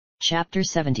Chapter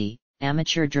 70,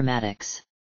 Amateur Dramatics.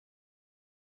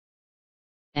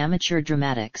 Amateur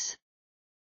Dramatics.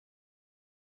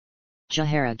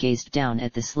 Jahara gazed down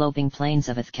at the sloping plains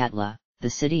of Athkatla, the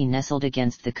city nestled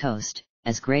against the coast,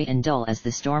 as grey and dull as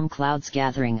the storm clouds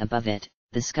gathering above it,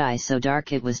 the sky so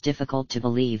dark it was difficult to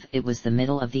believe it was the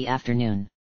middle of the afternoon.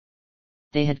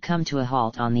 They had come to a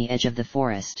halt on the edge of the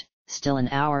forest, still an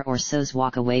hour or so's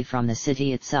walk away from the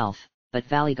city itself, but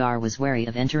Valigar was wary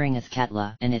of entering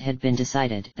Athkatla, and it had been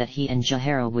decided that he and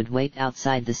Jahara would wait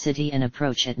outside the city and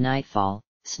approach at nightfall,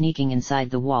 sneaking inside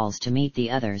the walls to meet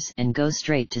the others and go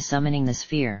straight to summoning the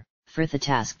sphere, Firtha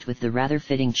tasked with the rather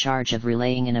fitting charge of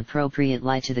relaying an appropriate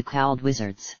lie to the cowled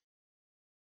wizards.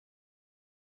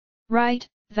 Right,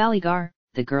 Valigar,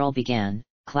 the girl began,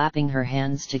 clapping her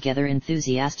hands together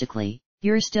enthusiastically.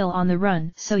 You're still on the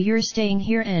run, so you're staying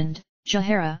here, and,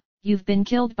 Jahara, you've been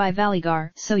killed by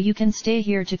Valigar, so you can stay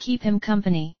here to keep him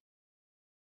company.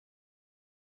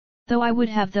 Though I would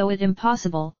have though it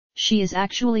impossible, she is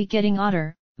actually getting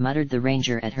odder, muttered the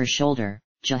ranger at her shoulder,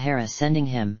 Jahara sending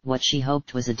him what she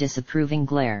hoped was a disapproving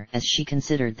glare as she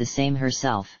considered the same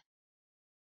herself.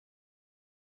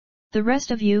 The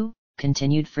rest of you,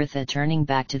 continued Firtha turning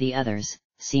back to the others,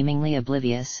 seemingly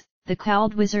oblivious, the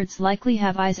cowled wizards likely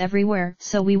have eyes everywhere,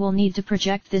 so we will need to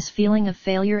project this feeling of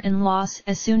failure and loss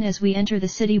as soon as we enter the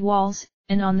city walls,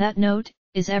 and on that note,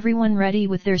 is everyone ready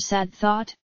with their sad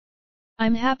thought?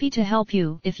 I'm happy to help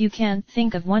you if you can't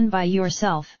think of one by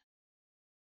yourself.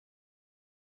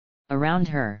 Around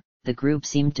her, the group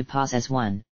seemed to pause as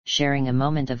one, sharing a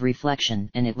moment of reflection,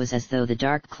 and it was as though the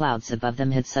dark clouds above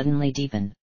them had suddenly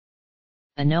deepened.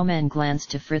 A gnome glanced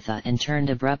to Firtha and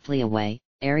turned abruptly away,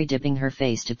 Ari dipping her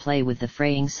face to play with the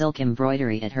fraying silk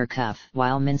embroidery at her cuff,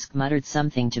 while Minsk muttered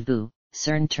something to Boo,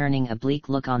 Cern turning a bleak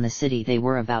look on the city they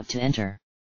were about to enter.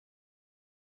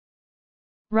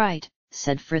 Right,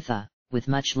 said Firtha, with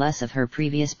much less of her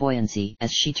previous buoyancy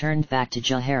as she turned back to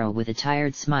Jahara with a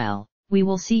tired smile, we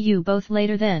will see you both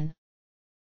later then.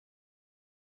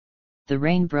 The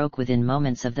rain broke within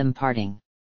moments of them parting.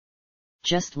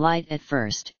 Just light at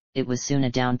first, it was soon a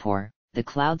downpour, the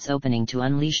clouds opening to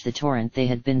unleash the torrent they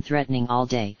had been threatening all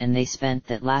day, and they spent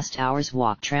that last hour's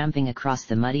walk tramping across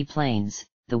the muddy plains,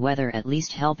 the weather at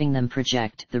least helping them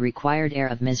project the required air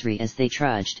of misery as they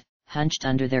trudged, hunched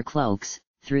under their cloaks,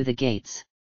 through the gates.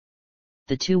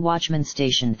 The two watchmen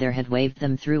stationed there had waved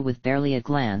them through with barely a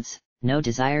glance, no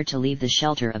desire to leave the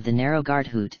shelter of the narrow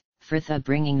guardhoot, Firtha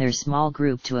bringing their small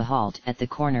group to a halt at the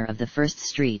corner of the first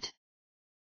street.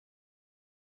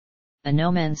 A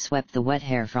gnome swept the wet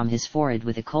hair from his forehead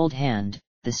with a cold hand,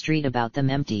 the street about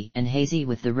them empty and hazy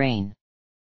with the rain.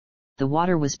 The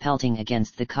water was pelting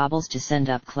against the cobbles to send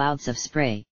up clouds of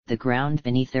spray, the ground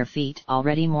beneath their feet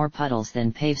already more puddles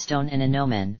than pavestone, and a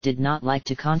gnome did not like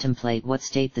to contemplate what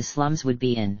state the slums would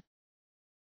be in.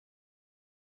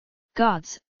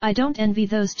 Gods, I don't envy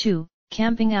those two,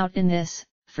 camping out in this,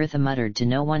 Firtha muttered to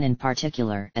no one in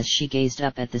particular as she gazed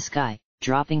up at the sky,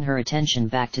 dropping her attention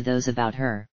back to those about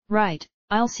her. Right,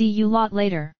 I'll see you lot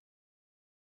later.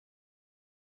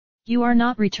 You are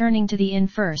not returning to the inn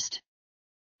first?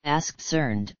 Asked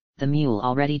Cern, the mule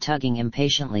already tugging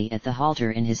impatiently at the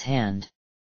halter in his hand.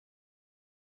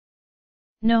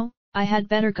 No, I had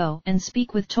better go and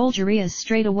speak with Tolgerias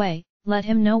straight away, let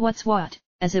him know what's what,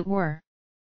 as it were.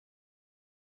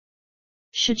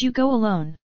 Should you go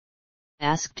alone?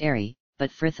 Asked Ari,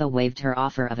 but Firtha waved her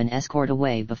offer of an escort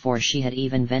away before she had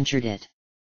even ventured it.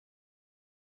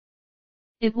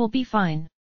 It will be fine.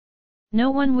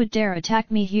 No one would dare attack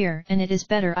me here, and it is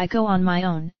better I go on my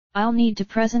own. I'll need to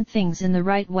present things in the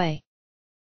right way.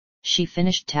 She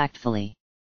finished tactfully.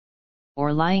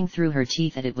 Or lying through her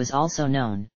teeth that it was also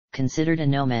known, considered a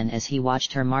gnome as he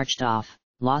watched her marched off,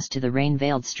 lost to the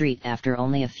rain-veiled street after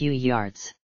only a few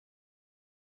yards.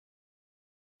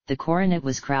 The coronet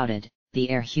was crowded, the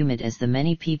air humid as the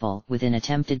many people within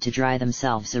attempted to dry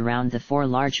themselves around the four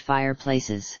large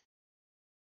fireplaces.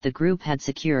 The group had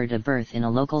secured a berth in a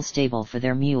local stable for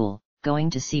their mule, going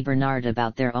to see Bernard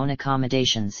about their own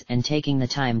accommodations and taking the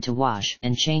time to wash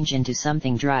and change into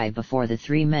something dry before the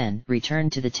three men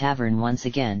returned to the tavern once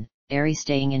again, Ari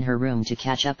staying in her room to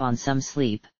catch up on some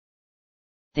sleep.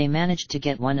 They managed to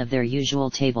get one of their usual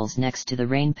tables next to the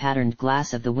rain-patterned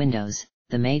glass of the windows,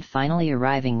 the maid finally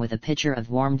arriving with a pitcher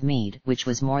of warmed mead which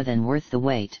was more than worth the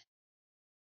wait.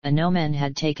 A gnome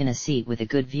had taken a seat with a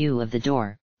good view of the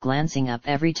door, glancing up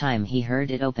every time he heard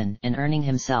it open and earning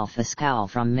himself a scowl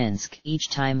from Minsk each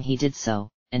time he did so,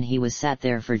 and he was sat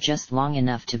there for just long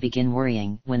enough to begin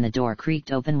worrying when the door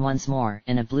creaked open once more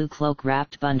and a blue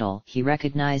cloak-wrapped bundle he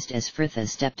recognized as Firtha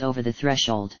stepped over the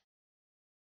threshold.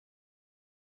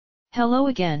 Hello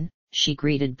again, she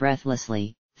greeted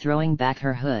breathlessly, throwing back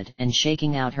her hood and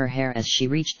shaking out her hair as she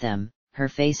reached them, her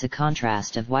face a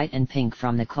contrast of white and pink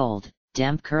from the cold,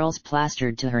 damp curls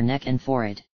plastered to her neck and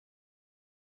forehead.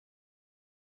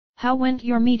 "How went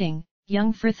your meeting,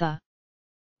 young Fritha?"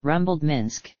 rumbled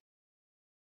Minsk.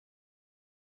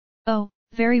 "Oh,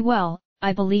 very well,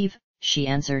 I believe," she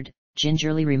answered,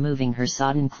 gingerly removing her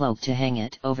sodden cloak to hang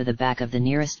it over the back of the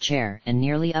nearest chair and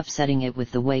nearly upsetting it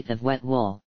with the weight of wet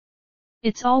wool.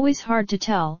 "It's always hard to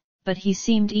tell, but he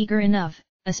seemed eager enough,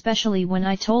 especially when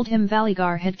I told him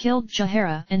Valigar had killed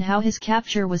Jahara and how his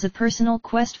capture was a personal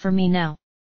quest for me now."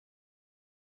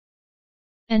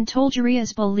 "And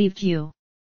Toljarias believed you?"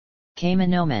 came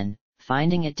an omen,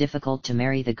 finding it difficult to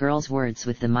marry the girl's words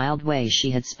with the mild way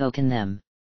she had spoken them.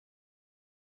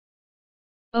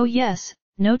 "Oh yes,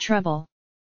 no trouble.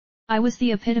 I was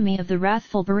the epitome of the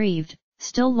wrathful bereaved,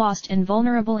 still lost and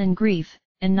vulnerable in grief,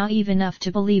 and naive enough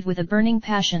to believe with a burning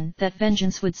passion that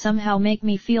vengeance would somehow make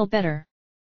me feel better.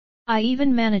 I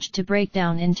even managed to break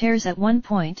down in tears at one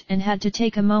point and had to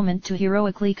take a moment to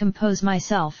heroically compose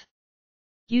myself.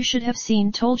 You should have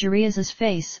seen Toljarias's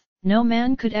face. No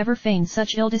man could ever feign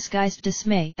such ill-disguised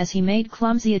dismay as he made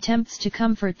clumsy attempts to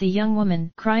comfort the young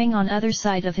woman crying on other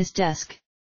side of his desk.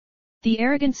 The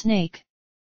arrogant snake,"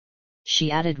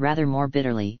 she added rather more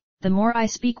bitterly, "the more I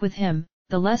speak with him,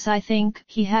 the less I think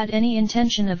he had any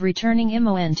intention of returning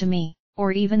Imoen to me,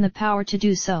 or even the power to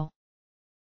do so."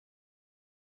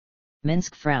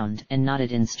 Minsk frowned and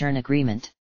nodded in stern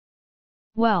agreement.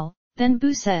 "Well, then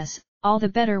Boo says, all the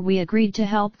better we agreed to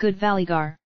help good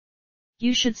Valigar.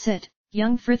 You should sit,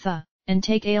 young Fritha, and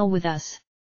take ale with us."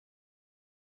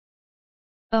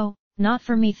 "Oh, not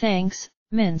for me thanks,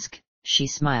 Minsk," she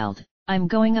smiled. "I'm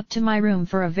going up to my room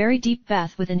for a very deep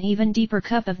bath with an even deeper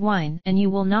cup of wine and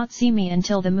you will not see me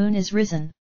until the moon is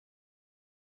risen."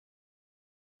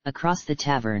 Across the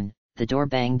tavern, the door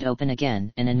banged open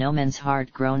again and Anomen's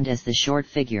heart groaned as the short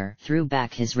figure threw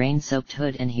back his rain-soaked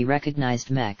hood and he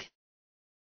recognized Mek.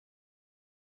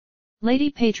 "Lady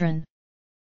Patron."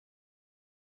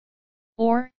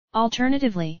 "Or,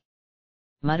 alternatively,"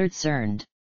 muttered Cerned.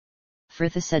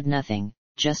 Fritha said nothing,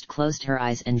 just closed her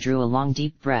eyes and drew a long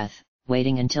deep breath,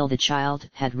 waiting until the child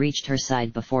had reached her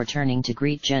side before turning to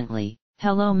greet gently,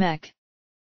 "Hello Mek."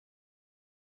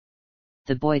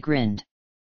 The boy grinned.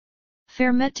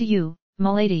 "Fair met to you,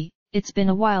 m'lady, it's been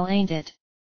a while ain't it?"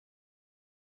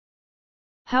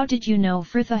 "How did you know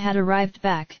Fritha had arrived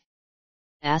back?"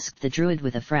 asked the druid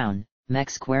with a frown, Mek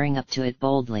squaring up to it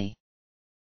boldly.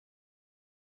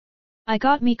 "I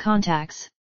got me contacts.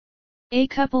 A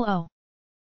couple o'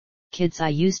 kids I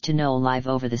used to know live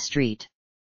over the street.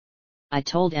 I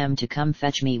told em to come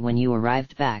fetch me when you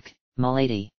arrived back,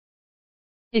 m'lady."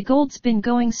 "Igold's been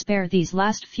going spare these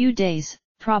last few days,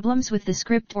 problems with the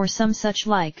script or some such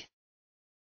like."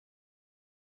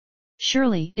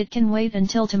 "Surely it can wait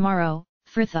until tomorrow,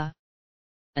 Fritha,"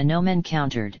 Anomen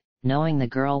countered, knowing the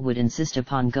girl would insist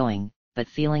upon going, but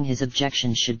feeling his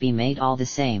objection should be made all the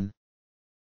same.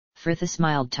 Fritha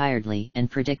smiled tiredly and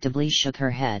predictably shook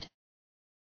her head.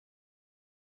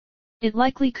 "It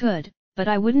likely could, but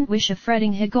I wouldn't wish a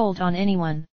fretting Higold on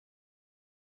anyone."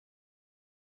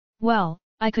 "Well,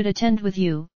 I could attend with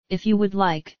you, if you would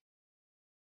like."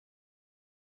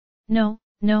 No,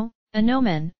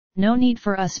 Anomen, no need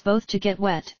for us both to get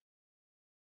wet."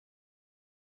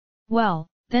 "Well,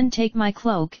 then take my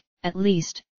cloak, at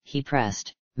least," he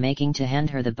pressed, making to hand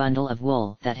her the bundle of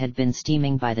wool that had been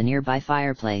steaming by the nearby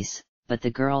fireplace, but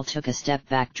the girl took a step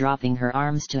back, dropping her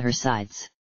arms to her sides.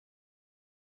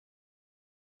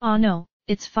 "Aw no,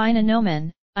 it's fine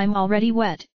Anomen, I'm already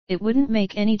wet, it wouldn't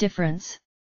make any difference."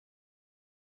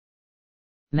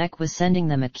 Mek was sending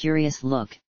them a curious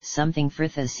look, something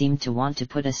Fritha seemed to want to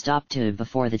put a stop to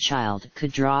before the child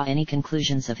could draw any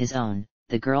conclusions of his own,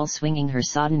 the girl swinging her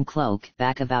sodden cloak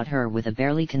back about her with a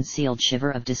barely concealed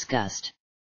shiver of disgust.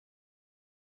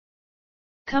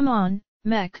 "Come on,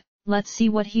 Mek, let's see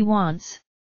what he wants."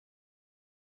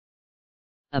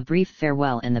 A brief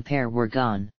farewell and the pair were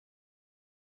gone.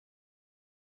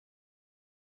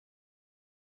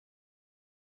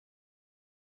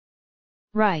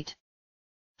 "Right,"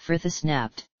 Fritha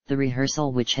snapped, the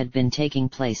rehearsal which had been taking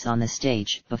place on the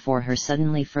stage before her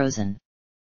suddenly frozen.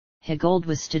 Higold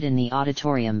was stood in the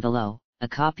auditorium below, a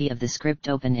copy of the script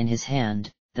open in his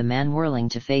hand, the man whirling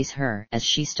to face her as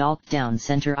she stalked down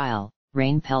center aisle,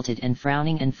 rain-pelted and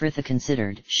frowning, and Fritha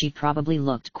considered she probably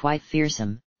looked quite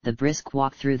fearsome. The brisk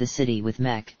walk through the city with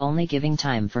Mek only giving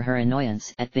time for her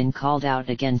annoyance at being called out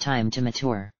again, time to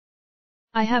mature.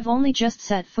 "I have only just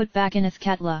set foot back in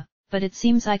Athkatla, but it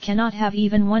seems I cannot have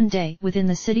even one day within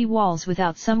the city walls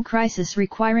without some crisis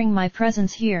requiring my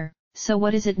presence here," so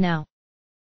what is it now?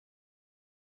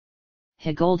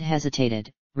 Higold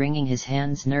hesitated, wringing his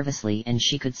hands nervously, and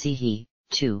she could see he,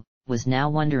 too, was now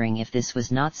wondering if this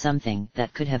was not something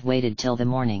that could have waited till the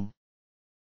morning.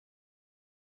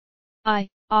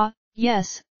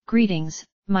 Yes, greetings,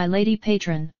 my lady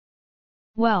patron.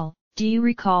 Well, do you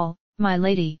recall, my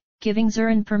lady, giving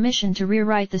Zurin permission to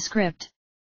rewrite the script?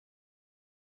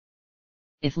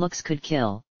 If looks could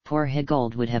kill, poor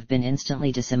Higold would have been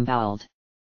instantly disemboweled.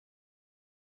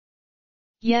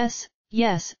 Yes,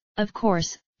 of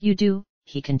course, you do,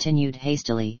 he continued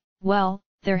hastily. Well,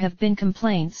 there have been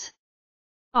complaints.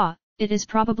 It is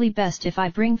probably best if I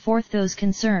bring forth those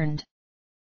concerned.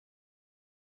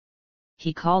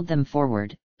 He called them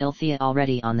forward, Ilthea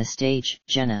already on the stage,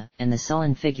 Jenna, and the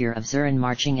sullen figure of Zurin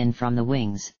marching in from the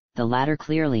wings, the latter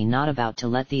clearly not about to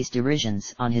let these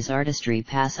derisions on his artistry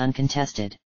pass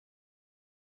uncontested.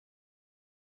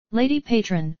 Lady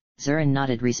patron, Zurin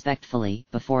nodded respectfully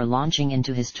before launching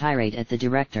into his tirade at the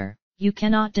director. You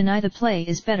cannot deny the play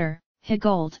is better,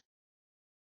 Higold.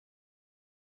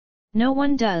 No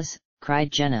one does,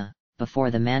 cried Jenna,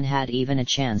 before the man had even a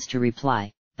chance to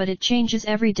reply. But it changes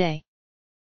every day.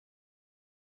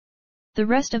 The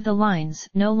rest of the lines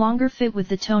no longer fit with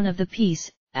the tone of the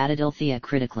piece, added Ilthea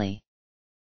critically.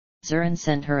 Zurin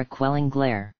sent her a quelling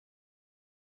glare.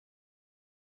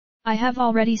 I have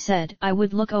already said I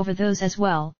would look over those as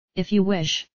well, if you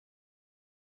wish.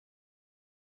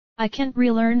 I can't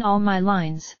relearn all my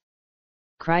lines,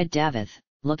 cried Davith,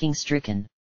 looking stricken.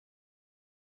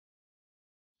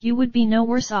 You would be no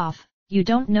worse off, you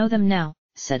don't know them now,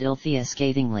 said Ilthea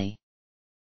scathingly.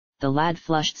 The lad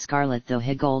flushed scarlet, though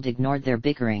Higold ignored their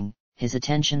bickering, his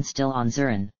attention still on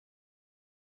Zurin.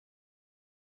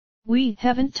 We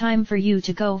haven't time for you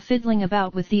to go fiddling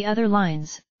about with the other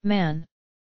lines, man.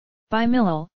 By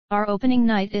Millel, our opening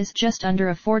night is just under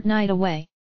a fortnight away.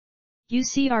 You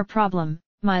see our problem,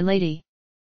 my lady.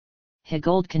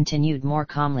 Higold continued more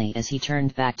calmly as he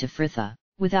turned back to Fritha.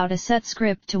 Without a set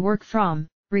script to work from,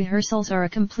 rehearsals are a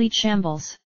complete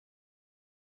shambles.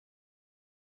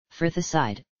 Fritha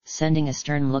sighed, sending a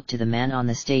stern look to the man on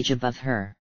the stage above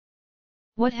her.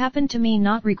 What happened to me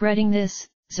not regretting this,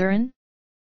 Zurin?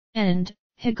 And,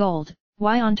 Higold,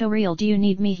 why onto real do you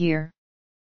need me here?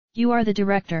 You are the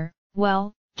director,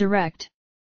 well, direct.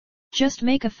 Just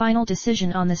make a final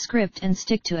decision on the script and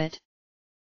stick to it.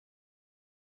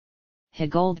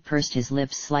 Higold pursed his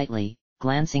lips slightly,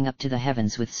 glancing up to the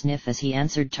heavens with sniff as he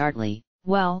answered tartly,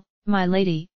 Well, my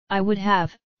lady, I would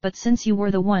have, but since you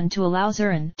were the one to allow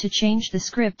Zurin to change the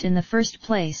script in the first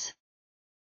place.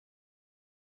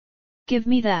 Give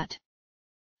me that.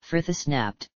 Fritha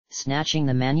snapped, snatching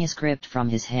the manuscript from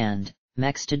his hand.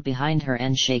 Mek stood behind her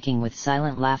and shaking with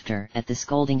silent laughter at the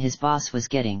scolding his boss was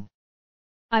getting.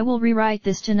 I will rewrite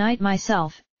this tonight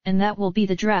myself, and that will be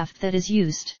the draft that is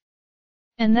used.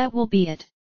 And that will be it.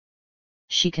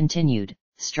 She continued,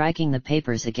 striking the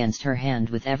papers against her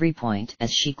hand with every point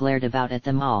as she glared about at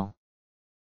them all.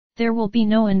 There will be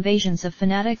no invasions of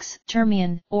fanatics,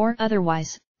 Termian, or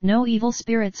otherwise, no evil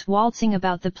spirits waltzing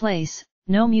about the place,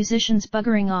 no musicians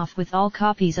buggering off with all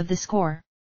copies of the score.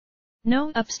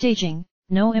 No upstaging,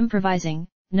 no improvising,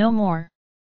 no more.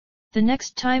 The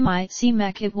next time I see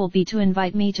Mek it will be to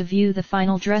invite me to view the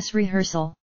final dress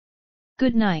rehearsal.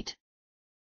 Good night.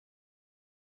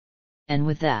 And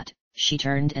with that, she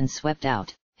turned and swept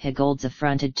out, Higold's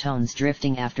affronted tones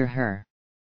drifting after her.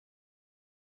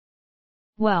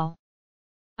 Well,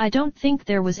 I don't think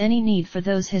there was any need for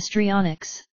those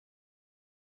histrionics.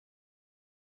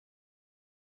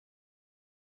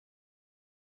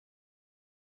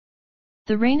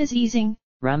 The rain is easing,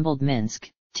 rumbled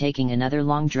Minsk, taking another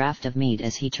long draught of mead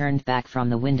as he turned back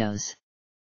from the windows.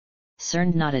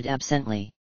 Cern nodded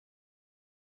absently.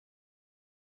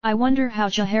 I wonder how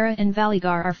Jahara and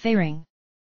Valigar are faring.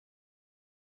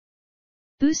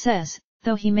 Boo says,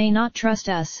 though he may not trust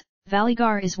us,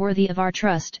 Valigar is worthy of our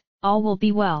trust, all will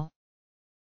be well.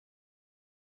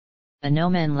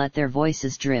 Anomen let their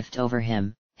voices drift over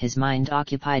him, his mind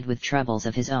occupied with troubles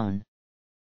of his own.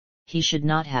 He should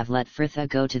not have let Fritha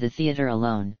go to the theatre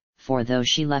alone, for though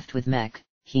she left with Mek,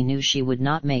 he knew she would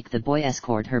not make the boy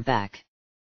escort her back.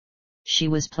 She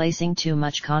was placing too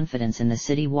much confidence in the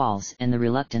city walls and the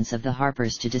reluctance of the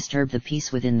Harpers to disturb the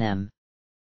peace within them.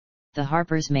 The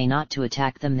Harpers may not to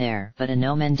attack them there, but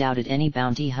Anomen doubted any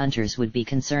bounty hunters would be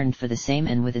concerned for the same,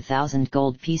 and with 1,000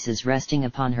 gold pieces resting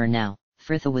upon her now,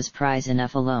 Fritha was prize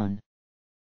enough alone.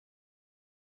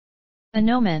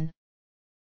 Anomen.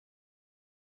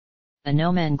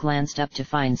 Anomen glanced up to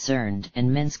find Cern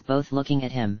and Minsk both looking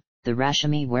at him, the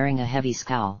Rashami wearing a heavy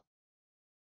scowl.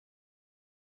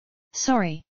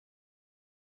 Sorry.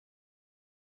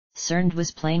 Cerned was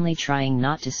plainly trying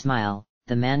not to smile,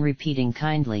 the man repeating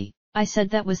kindly, I said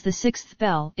that was the 6th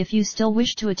bell if you still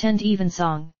wish to attend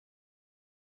evensong.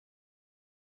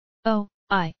 Oh,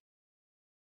 A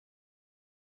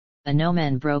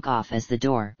no-man broke off as the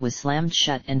door was slammed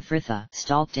shut and Fritha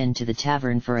stalked into the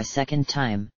tavern for a second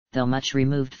time, though much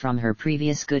removed from her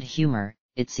previous good humor,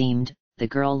 it seemed, the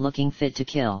girl looking fit to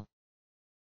kill.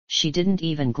 She didn't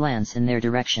even glance in their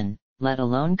direction, let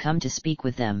alone come to speak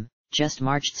with them, just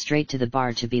marched straight to the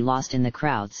bar to be lost in the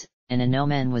crowds, and a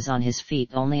no-man was on his feet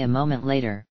only a moment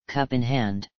later, cup in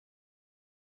hand.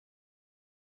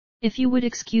 If you would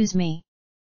excuse me.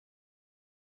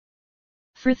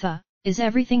 Fritha, is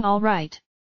everything all right?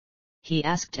 He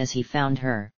asked as he found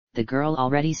her. The girl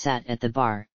already sat at the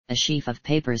bar, a sheaf of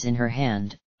papers in her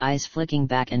hand, eyes flicking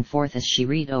back and forth as she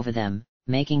read over them,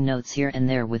 making notes here and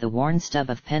there with a worn stub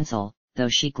of pencil, though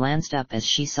she glanced up as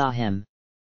she saw him.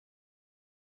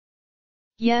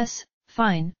 Yes,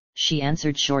 fine, she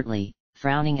answered shortly,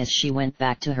 frowning as she went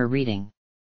back to her reading.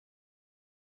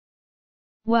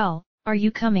 Well, are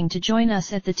you coming to join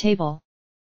us at the table?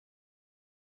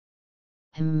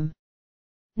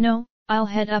 No, I'll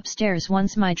head upstairs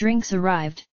once my drinks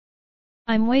arrived.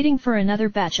 I'm waiting for another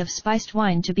batch of spiced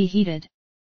wine to be heated.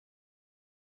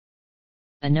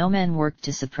 A no-man worked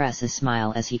to suppress a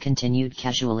smile as he continued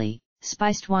casually,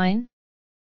 Spiced wine?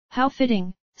 How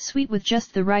fitting, sweet with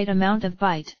just the right amount of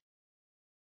bite.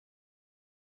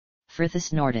 Fritha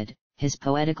snorted, his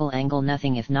poetical angle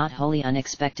nothing if not wholly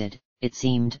unexpected, it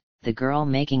seemed, the girl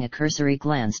making a cursory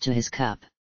glance to his cup.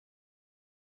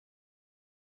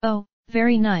 Oh,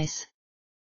 very nice.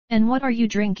 And what are you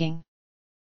drinking?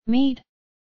 Mead?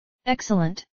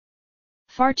 Excellent.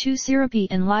 Far too syrupy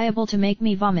and liable to make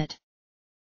me vomit.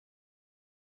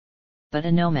 But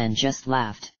a no-man just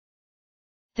laughed.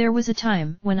 There was a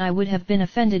time when I would have been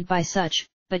offended by such,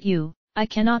 but I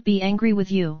cannot be angry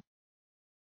with you.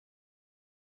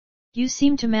 You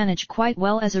seem to manage quite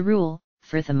well as a rule,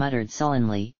 Fritha muttered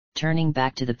sullenly, turning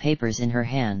back to the papers in her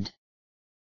hand.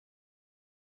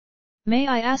 May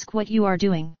I ask what you are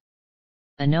doing?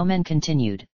 A no-man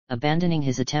continued, abandoning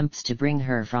his attempts to bring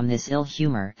her from this ill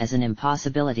humor as an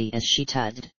impossibility as she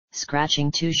tugged,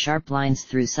 scratching 2 sharp lines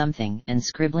through something and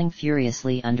scribbling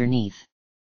furiously underneath.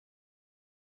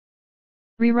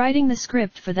 Rewriting the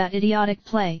script for that idiotic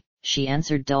play, she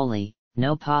answered dully,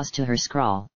 no pause to her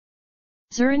scrawl.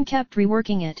 Zoran kept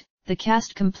reworking it, the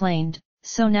cast complained,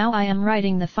 so now I am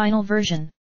writing the final version.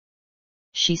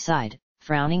 She sighed,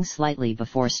 frowning slightly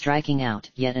before striking out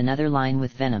yet another line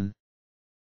with venom.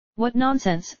 What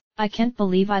nonsense, I can't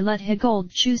believe I let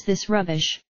Higold choose this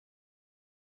rubbish.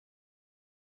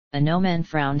 A no-man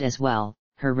frowned as well,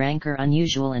 her rancor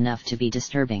unusual enough to be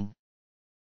disturbing.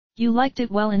 You liked it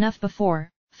well enough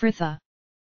before, Fritha.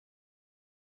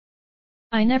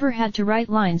 I never had to write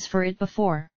lines for it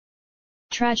before.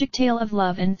 Tragic tale of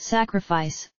love and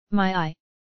sacrifice, my eye.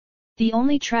 The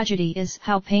only tragedy is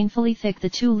how painfully thick the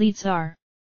 2 leads are.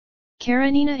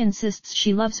 Karenina insists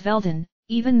she loves Veldin,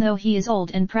 even though he is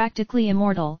old and practically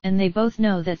immortal, and they both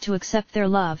know that to accept their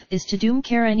love is to doom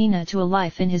Karenina to a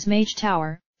life in his mage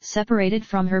tower, separated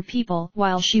from her people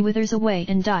while she withers away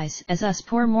and dies as us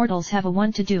poor mortals have a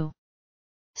want to do.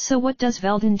 So what does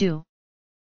Veldin do?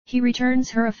 He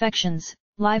returns her affections,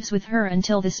 lives with her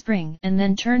until the spring and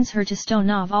then turns her to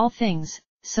stone of all things,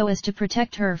 so as to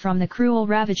protect her from the cruel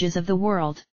ravages of the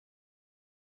world.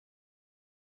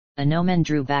 A no-man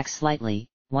drew back slightly,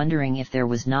 wondering if there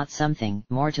was not something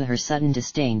more to her sudden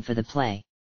disdain for the play.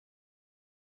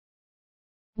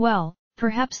 Well,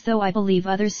 perhaps, though I believe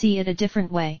others see it a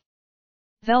different way.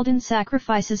 Veldin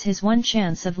sacrifices his one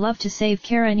chance of love to save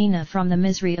Karenina from the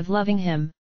misery of loving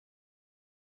him.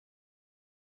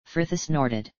 Fritha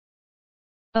snorted.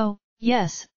 Oh,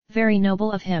 yes, very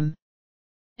noble of him.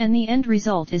 And the end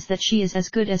result is that she is as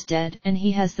good as dead and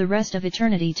he has the rest of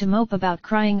eternity to mope about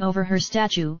crying over her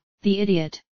statue, the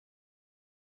idiot.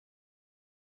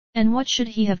 And what should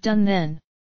he have done then?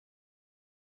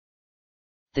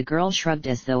 The girl shrugged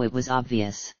as though it was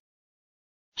obvious.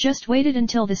 Just waited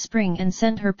until the spring and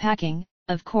sent her packing,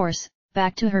 of course,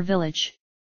 back to her village.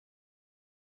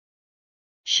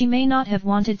 She may not have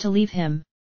wanted to leave him.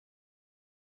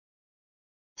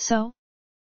 So?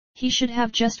 He should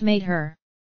have just made her.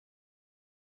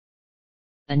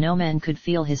 A no-man could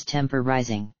feel his temper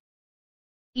rising.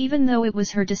 Even though it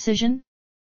was her decision?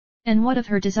 And what of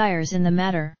her desires in the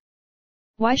matter?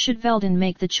 Why should Veldin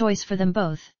make the choice for them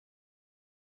both?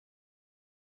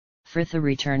 Fritha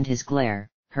returned his glare,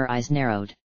 her eyes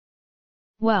narrowed.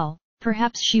 Well,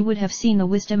 perhaps she would have seen the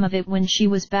wisdom of it when she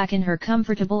was back in her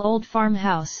comfortable old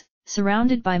farmhouse,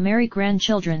 surrounded by merry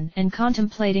grandchildren and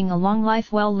contemplating a long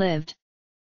life well lived.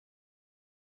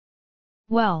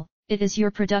 Well, it is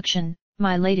your production,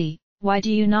 my lady, why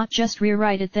do you not just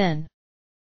rewrite it then?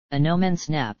 ARandomAudiobookAppeared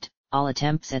snapped, all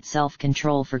attempts at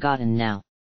self-control forgotten now.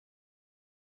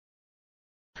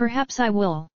 Perhaps I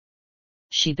will.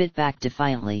 She bit back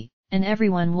defiantly, and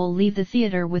everyone will leave the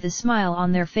theater with a smile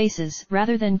on their faces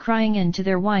rather than crying into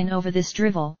their wine over this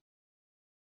drivel.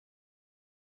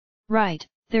 Right,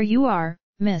 there you are,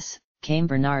 miss, came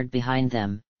Bernard behind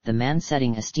them, the man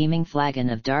setting a steaming flagon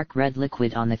of dark red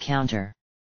liquid on the counter.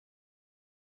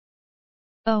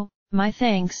 Oh, my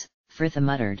thanks, Frithia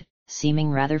muttered,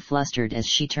 seeming rather flustered as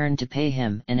she turned to pay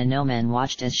him, and ARandomAudiobookAppeared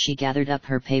watched as she gathered up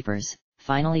her papers,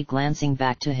 finally glancing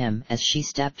back to him as she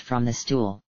stepped from the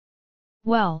stool.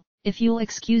 Well, if you'll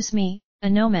excuse me,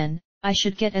 ARandomAudiobookAppeared, I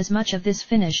should get as much of this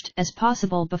finished as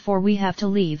possible before we have to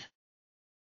leave.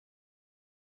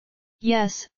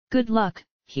 Yes, good luck,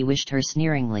 he wished her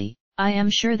sneeringly. I am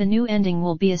sure the new ending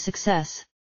will be a success.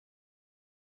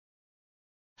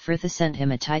 Frithia sent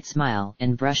him a tight smile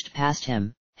and brushed past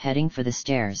him, heading for the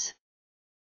stairs.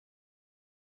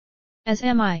 As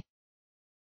am I.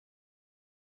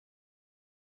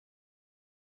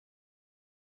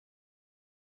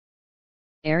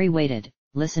 Ari waited,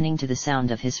 listening to the sound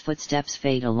of his footsteps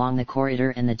fade along the corridor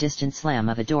and the distant slam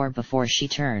of a door before she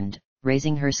turned,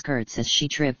 raising her skirts as she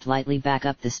tripped lightly back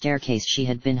up the staircase she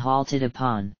had been halted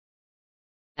upon.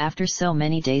 After so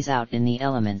many days out in the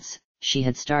elements, she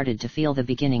had started to feel the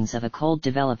beginnings of a cold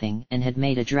developing and had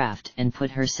made a draft and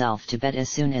put herself to bed as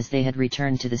soon as they had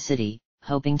returned to the city,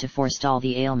 hoping to forestall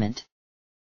the ailment.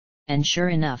 And sure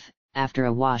enough, after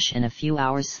a wash and a few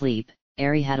hours' sleep,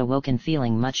 Ari had awoken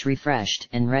feeling much refreshed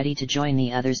and ready to join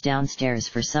the others downstairs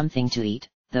for something to eat,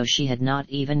 though she had not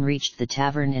even reached the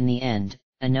tavern in the end,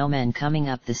 ARandomAudiobookAppeared coming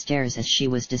up the stairs as she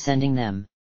was descending them.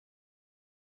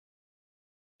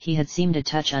 He had seemed a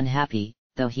touch unhappy,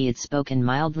 though he had spoken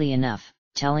mildly enough,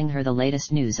 telling her the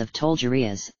latest news of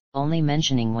Tolgerias, only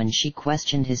mentioning when she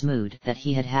questioned his mood that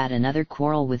he had had another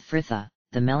quarrel with Frithia,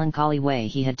 the melancholy way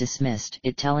he had dismissed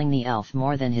it telling the elf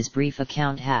more than his brief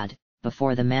account had,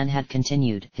 before the man had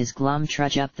continued his glum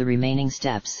trudge up the remaining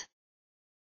steps.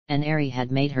 And Ari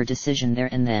had made her decision there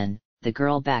and then, the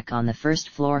girl back on the first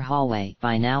floor hallway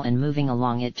by now and moving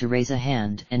along it to raise a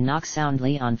hand and knock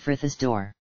soundly on Frithia's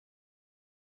door.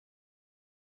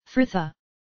 Frithia.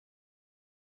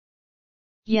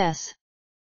 Yes.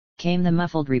 Came the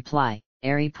muffled reply,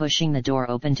 Ari pushing the door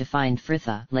open to find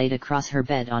Frithia laid across her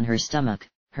bed on her stomach,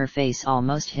 her face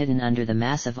almost hidden under the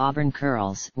mass of auburn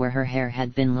curls where her hair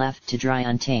had been left to dry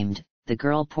untamed, the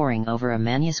girl poring over a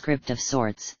manuscript of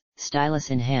sorts, stylus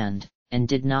in hand, and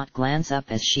did not glance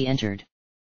up as she entered.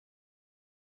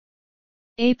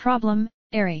 A problem,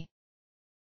 Ari?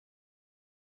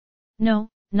 No,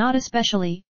 not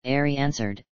especially, Ari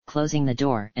answered, closing the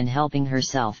door and helping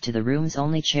herself to the room's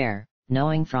only chair,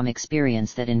 knowing from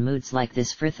experience that in moods like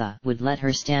this Frithia would let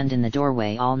her stand in the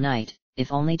doorway all night,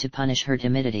 if only to punish her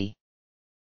timidity.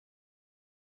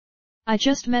 I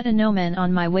just met ARandomAudiobookAppeared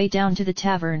on my way down to the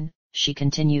tavern, she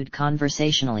continued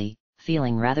conversationally,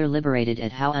 feeling rather liberated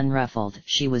at how unruffled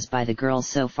she was by the girl's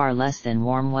so far less than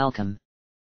warm welcome.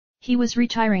 He was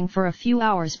retiring for a few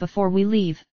hours before we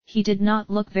leave, he did not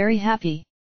look very happy.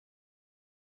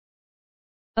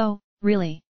 Oh,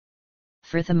 really?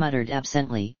 Frithia muttered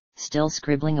absently, still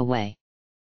scribbling away.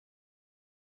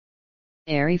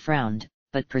 Ari frowned,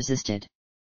 but persisted.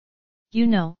 You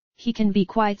know, he can be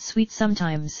quite sweet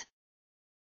sometimes.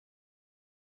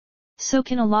 So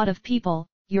can a lot of people,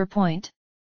 your point?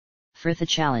 Frithia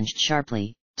challenged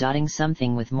sharply, dotting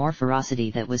something with more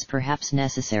ferocity that was perhaps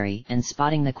necessary and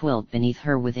spotting the quilt beneath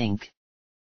her with ink.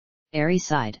 Ari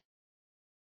sighed.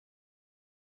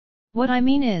 What I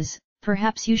mean is,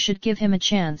 perhaps you should give him a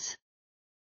chance.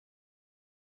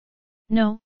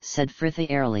 No, said Frithia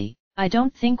airily, I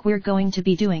don't think we're going to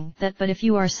be doing that, but if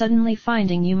you are suddenly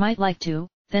finding you might like to,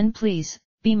 then please,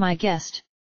 be my guest.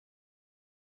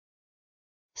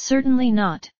 Certainly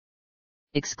not,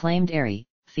 exclaimed Ari,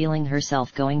 feeling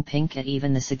herself going pink at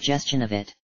even the suggestion of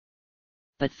it.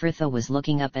 But Frithia was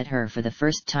looking up at her for the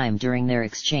first time during their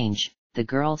exchange, the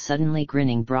girl suddenly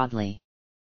grinning broadly.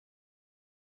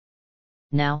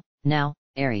 Now,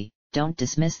 Ari, don't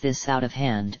dismiss this out of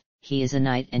hand, he is a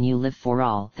knight and you live for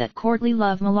all that courtly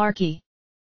love malarkey.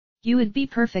 You would be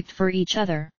perfect for each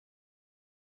other.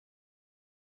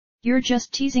 You're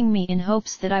just teasing me in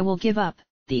hopes that I will give up,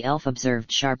 the elf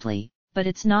observed sharply. But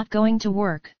it's not going to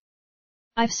work.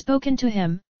 I've spoken to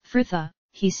him, Frithia,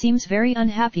 he seems very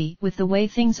unhappy with the way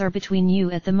things are between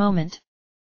you at the moment.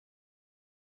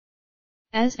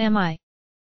 As am I.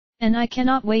 And I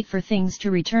cannot wait for things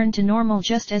to return to normal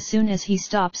just as soon as he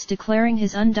stops declaring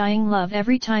his undying love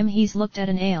every time he's looked at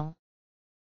an ale.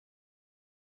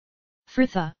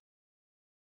 Fritha.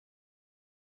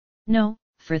 No,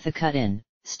 Fritha cut in,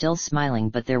 still smiling,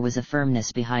 but there was a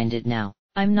firmness behind it now.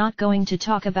 I'm not going to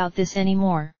talk about this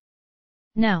anymore.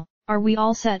 Now, are we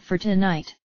all set for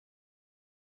tonight?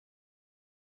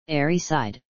 Ari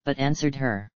sighed, but answered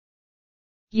her.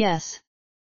 Yes.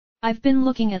 I've been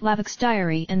looking at Lavik's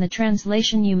diary and the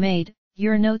translation you made.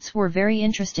 Your notes were very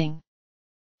interesting.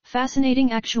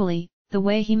 Fascinating actually, the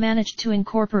way he managed to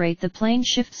incorporate the plane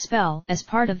shift spell as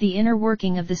part of the inner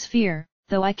working of the sphere,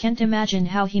 though I can't imagine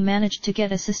how he managed to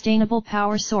get a sustainable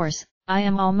power source. I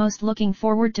am almost looking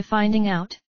forward to finding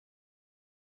out.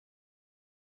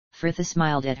 Fritha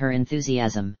smiled at her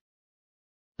enthusiasm.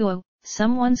 Oh,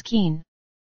 someone's keen.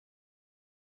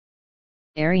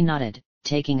 Ari nodded,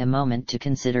 taking a moment to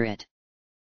consider it.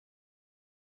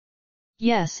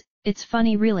 Yes, it's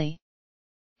funny really.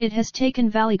 It has taken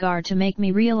Valigar to make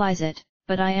me realize it,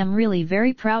 but I am really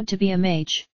very proud to be a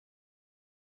mage.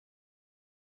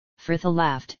 Fritha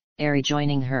laughed, Ari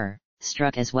joining her,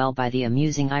 struck as well by the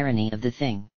amusing irony of the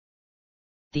thing.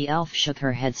 The elf shook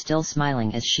her head, still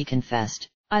smiling, as she confessed,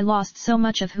 I lost so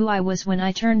much of who I was when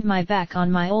I turned my back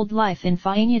on my old life in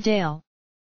Faenia Dale.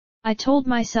 I told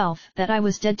myself that I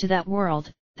was dead to that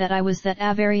world, that I was that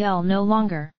Avariel no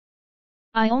longer.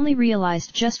 I only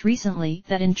realized just recently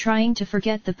that in trying to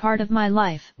forget the part of my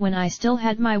life when I still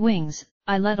had my wings,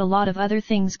 I let a lot of other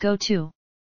things go too.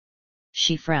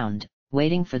 She frowned,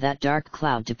 waiting for that dark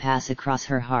cloud to pass across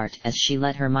her heart as she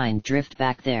let her mind drift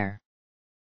back there.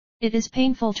 It is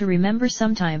painful to remember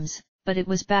sometimes, but it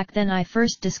was back then I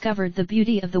first discovered the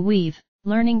beauty of the weave,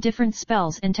 learning different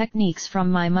spells and techniques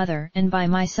from my mother and by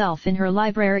myself in her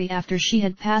library after she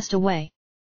had passed away.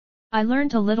 I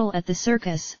learned a little at the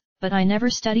circus, but I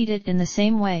never studied it in the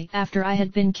same way after I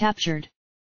had been captured.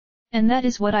 And that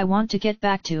is what I want to get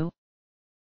back to.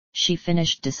 She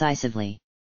finished decisively.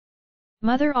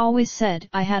 Mother always said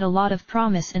I had a lot of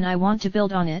promise and I want to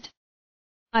build on it.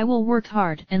 I will work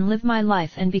hard and live my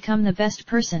life and become the best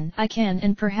person I can,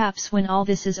 and perhaps when all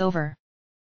this is over.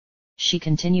 She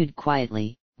continued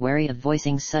quietly, wary of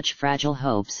voicing such fragile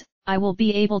hopes, I will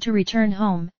be able to return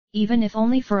home, even if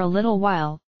only for a little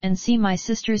while, and see my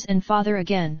sisters and father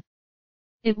again.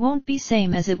 It won't be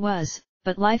same as it was,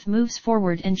 but life moves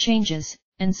forward and changes,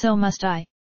 and so must I.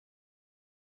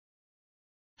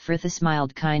 Fritha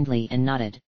smiled kindly and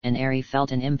nodded, and Ari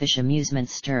felt an impish amusement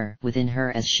stir within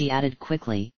her as she added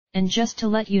quickly, and just to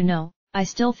let you know, I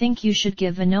still think you should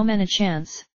give Venoman a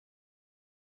chance.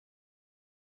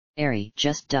 Ari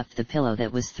just ducked the pillow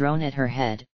that was thrown at her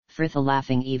head, Fritha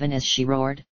laughing even as she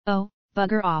roared, oh,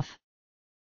 bugger off.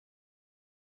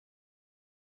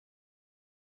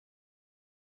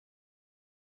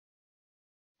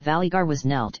 Valigar was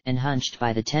knelt and hunched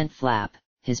by the tent flap,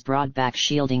 his broad back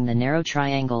shielding the narrow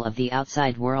triangle of the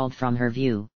outside world from her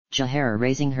view, Jahara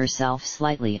raising herself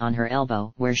slightly on her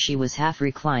elbow where she was half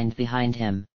reclined behind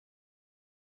him.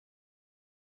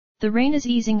 The rain is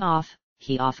easing off,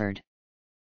 he offered.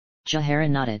 Jahara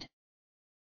nodded.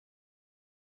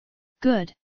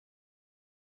 Good.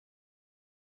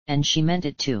 And she meant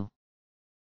it too.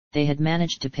 They had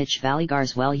managed to pitch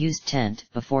Valigar's well-used tent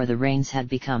before the rains had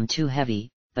become too heavy,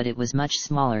 but it was much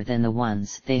smaller than the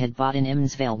ones they had bought in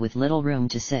Imnsvale, with little room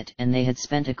to sit, and they had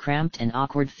spent a cramped and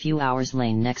awkward few hours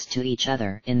laying next to each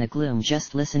other in the gloom,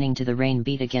 just listening to the rain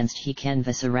beat against the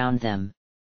canvas around them.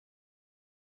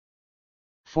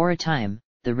 For a time,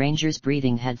 the ranger's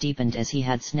breathing had deepened as he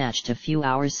had snatched a few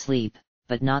hours' sleep,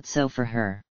 but not so for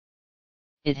her.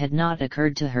 It had not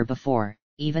occurred to her before,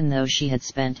 even though she had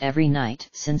spent every night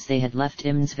since they had left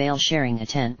Imnsvale sharing a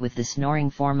tent with the snoring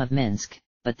form of Minsk,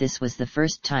 but this was the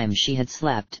first time she had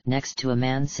slept next to a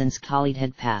man since Khalid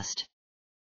had passed.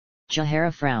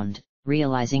 Jahara frowned,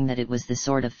 realizing that it was the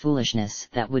sort of foolishness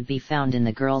that would be found in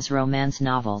the girls' romance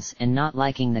novels and not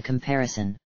liking the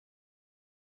comparison.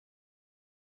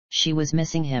 She was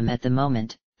missing him at the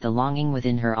moment, the longing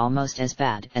within her almost as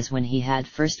bad as when he had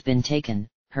first been taken,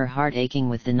 her heart aching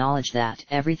with the knowledge that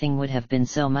everything would have been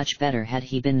so much better had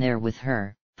he been there with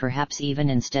her, perhaps even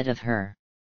instead of her.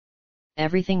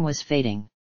 Everything was fading.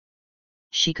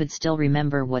 She could still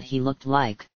remember what he looked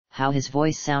like, how his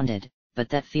voice sounded, but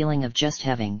that feeling of just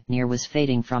having near was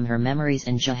fading from her memories,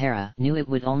 and Jahara knew it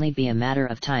would only be a matter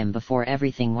of time before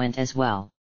everything went as well.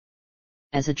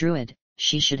 As a druid,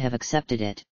 she should have accepted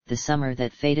it, the summer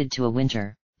that faded to a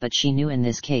winter, but she knew in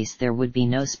this case there would be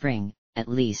no spring, at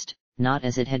least, not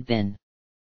as it had been.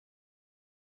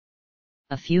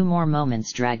 A few more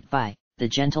moments dragged by, the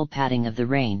gentle patting of the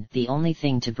rain the only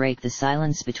thing to break the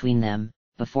silence between them.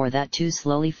 Before that too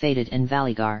slowly faded and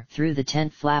Valigar threw the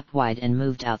tent flap wide and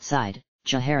moved outside,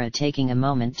 Jahara taking a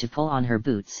moment to pull on her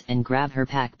boots and grab her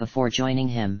pack before joining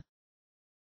him.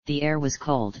 The air was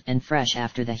cold and fresh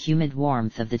after the humid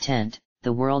warmth of the tent,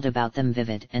 the world about them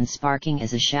vivid and sparking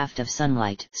as a shaft of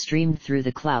sunlight streamed through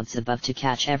the clouds above to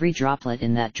catch every droplet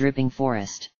in that dripping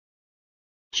forest.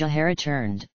 Jahara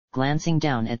turned, glancing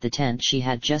down at the tent she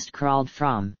had just crawled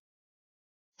from.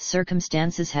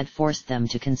 Circumstances had forced them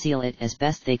to conceal it as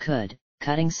best they could,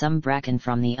 cutting some bracken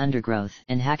from the undergrowth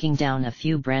and hacking down a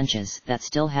few branches that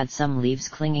still had some leaves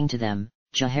clinging to them,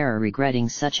 Jahara regretting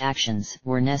such actions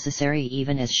were necessary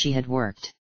even as she had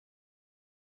worked.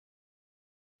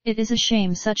 It is a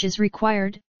shame such is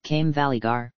required, came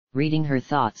Valigar, reading her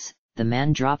thoughts, the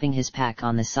man dropping his pack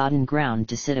on the sodden ground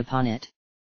to sit upon it.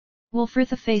 Will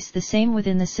Fritha face the same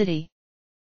within the city?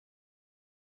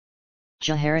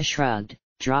 Jahara shrugged,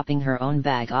 dropping her own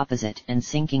bag opposite and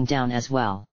sinking down as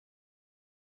well.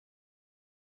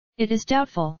 It is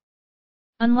doubtful.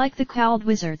 Unlike the cowled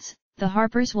wizards, the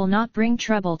Harpers will not bring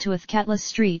trouble to Athkatla's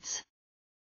streets.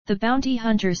 The bounty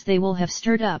hunters they will have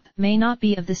stirred up may not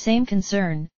be of the same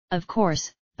concern, of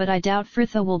course, but I doubt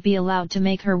Fritha will be allowed to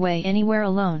make her way anywhere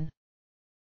alone.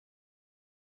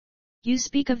 You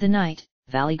speak of the knight,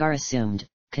 Valigar assumed,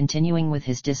 continuing with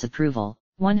his disapproval,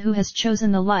 one who has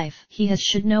chosen the life he has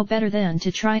should know better than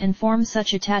to try and form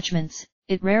such attachments,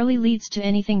 it rarely leads to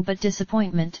anything but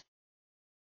disappointment.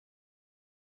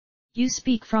 You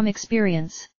speak from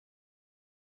experience.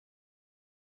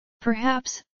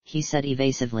 Perhaps, he said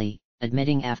evasively,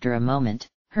 admitting after a moment,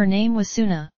 her name was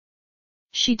Suna.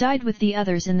 She died with the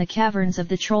others in the caverns of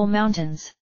the Troll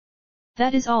Mountains.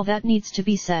 That is all that needs to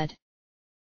be said.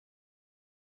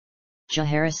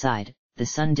 Jahara sighed, the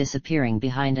sun disappearing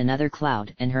behind another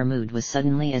cloud, and her mood was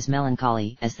suddenly as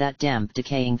melancholy as that damp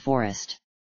decaying forest.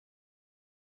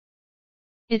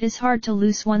 It is hard to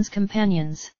lose one's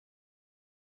companions.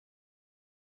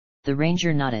 The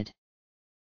ranger nodded.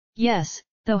 Yes,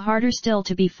 though harder still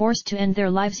to be forced to end their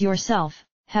lives yourself.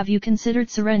 Have you considered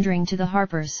surrendering to the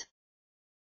Harpers?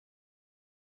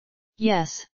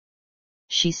 Yes,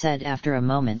 she said after a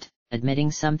moment,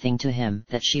 admitting something to him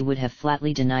that she would have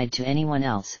flatly denied to anyone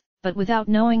else, but without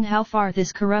knowing how far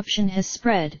this corruption has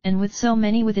spread and with so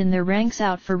many within their ranks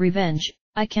out for revenge,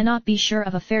 I cannot be sure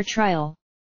of a fair trial.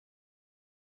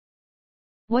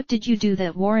 What did you do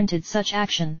that warranted such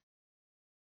action?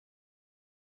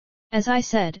 As I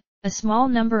said, a small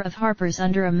number of Harpers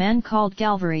under a man called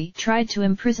Galvary tried to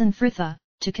imprison Fritha,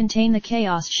 to contain the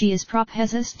chaos she is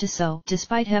proposed to sow,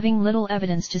 despite having little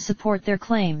evidence to support their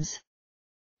claims.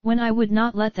 When I would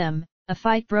not let them, a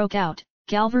fight broke out,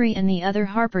 Galvary and the other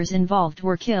Harpers involved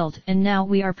were killed and now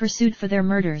we are pursued for their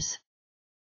murders.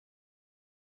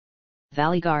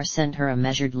 Valigar sent her a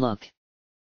measured look.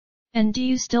 And do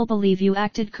you still believe you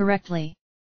acted correctly?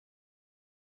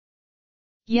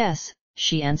 Yes,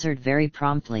 she answered very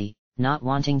promptly, not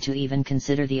wanting to even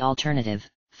consider the alternative.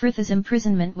 Fritha's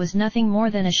imprisonment was nothing more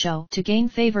than a show to gain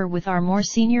favor with our more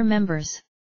senior members.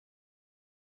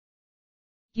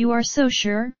 You are so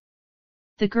sure?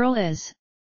 The girl is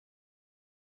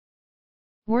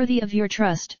worthy of your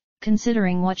trust,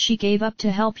 considering what she gave up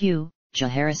to help you,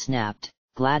 Jahara snapped,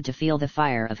 glad to feel the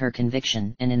fire of her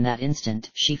conviction, and in that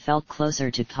instant she felt closer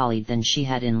to Khalid than she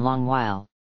had in long while.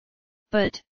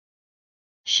 But,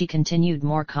 she continued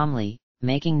more calmly,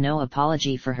 making no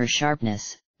apology for her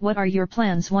sharpness, what are your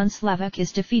plans once Lavak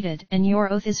is defeated and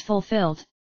your oath is fulfilled?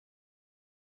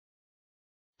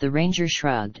 The ranger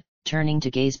shrugged, turning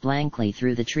to gaze blankly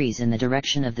through the trees in the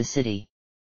direction of the city.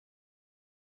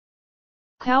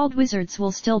 Cowled wizards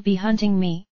will still be hunting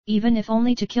me, even if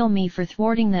only to kill me for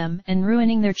thwarting them and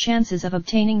ruining their chances of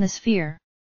obtaining the sphere.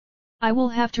 I will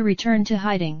have to return to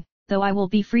hiding, though I will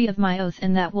be free of my oath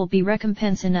and that will be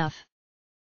recompense enough.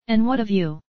 And what of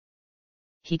you?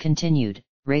 He continued,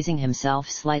 raising himself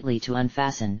slightly to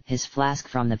unfasten his flask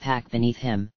from the pack beneath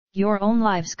him. Your own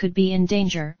lives could be in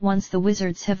danger once the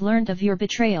wizards have learned of your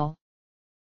betrayal.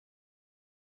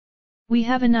 We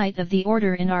have a knight of the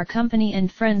order in our company and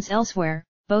friends elsewhere,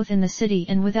 both in the city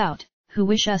and without, who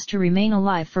wish us to remain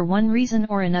alive for one reason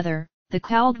or another. The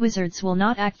cowled wizards will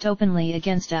not act openly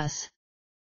against us.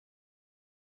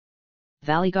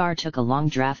 Valigar took a long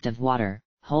draught of water,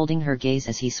 holding her gaze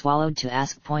as he swallowed to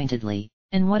ask pointedly,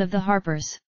 and what of the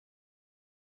Harpers?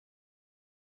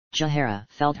 Jahara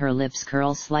felt her lips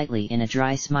curl slightly in a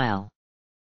dry smile.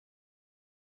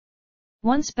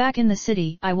 Once back in the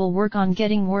city I will work on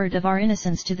getting word of our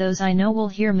innocence to those I know will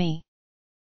hear me.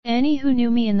 Any who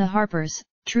knew me in the Harpers,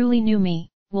 truly knew me,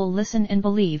 will listen and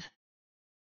believe.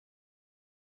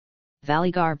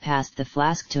 Valigar passed the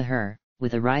flask to her,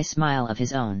 with a wry smile of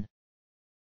his own.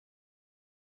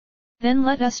 Then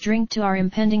let us drink to our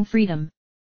impending freedom.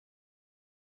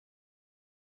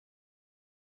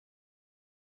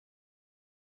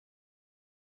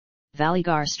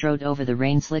 Valigar strode over the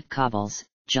rain-slick cobbles,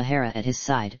 Jahara at his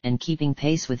side and keeping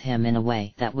pace with him in a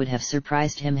way that would have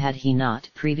surprised him had he not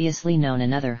previously known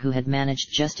another who had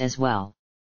managed just as well.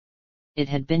 It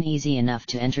had been easy enough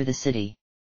to enter the city.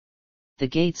 The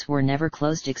gates were never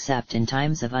closed except in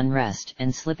times of unrest,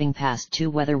 and slipping past two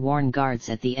weather-worn guards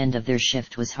at the end of their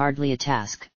shift was hardly a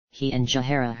task, he and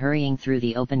Jahara hurrying through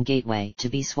the open gateway to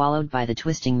be swallowed by the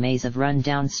twisting maze of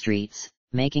run-down streets,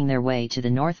 making their way to the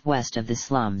northwest of the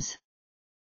slums.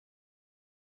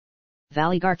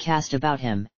 Valigar cast about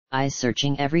him, eyes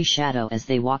searching every shadow as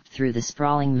they walked through the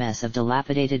sprawling mess of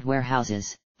dilapidated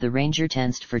warehouses. The ranger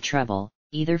tensed for trouble,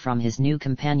 either from his new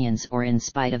companions or in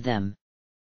spite of them.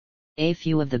 A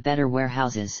few of the better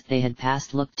warehouses they had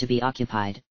passed looked to be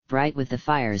occupied, bright with the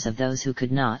fires of those who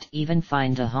could not even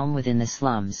find a home within the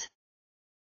slums.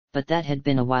 But that had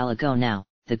been a while ago now,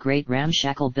 the great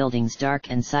ramshackle buildings dark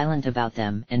and silent about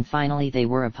them, and finally they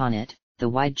were upon it, the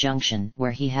wide junction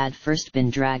where he had first been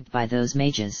dragged by those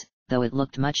mages, though it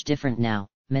looked much different now.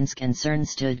 Minsk and Cern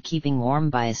stood keeping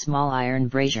warm by a small iron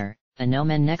brazier, a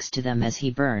gnomon next to them as he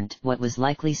burned what was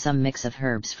likely some mix of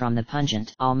herbs from the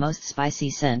pungent, almost spicy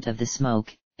scent of the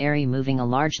smoke, Ari moving a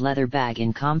large leather bag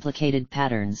in complicated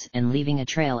patterns and leaving a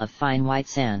trail of fine white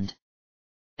sand.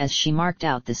 As she marked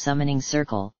out the summoning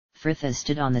circle, Fritha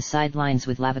stood on the sidelines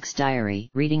with Lavak's diary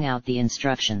reading out the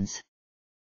instructions.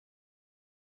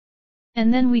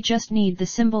 And then we just need the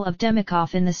symbol of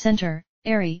Demikov in the center.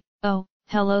 Ari, oh,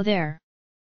 hello there.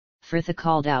 Fritha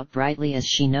called out brightly as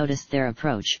she noticed their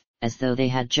approach, as though they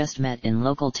had just met in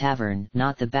local tavern,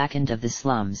 not the back end of the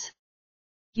slums.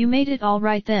 You made it all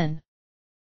right then?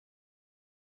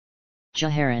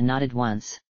 Jahara nodded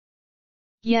once.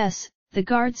 Yes, the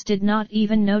guards did not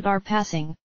even note our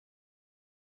passing.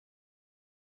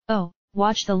 Oh,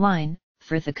 watch the line,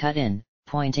 Fritha cut in,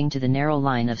 pointing to the narrow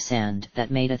line of sand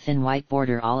that made a thin white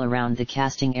border all around the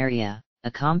casting area,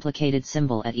 a complicated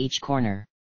symbol at each corner.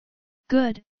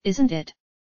 Good, isn't it?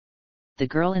 The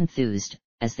girl enthused,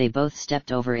 as they both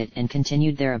stepped over it and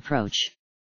continued their approach.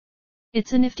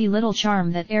 It's a nifty little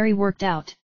charm that Ari worked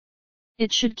out.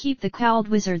 It should keep the cowled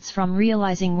wizards from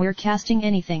realizing we're casting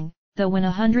anything, though when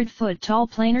 100-foot-tall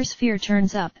planar sphere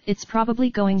turns up it's probably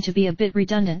going to be a bit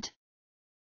redundant.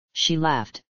 She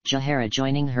laughed, Jahara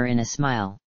joining her in a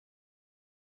smile.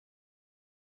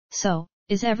 So,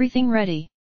 is everything ready?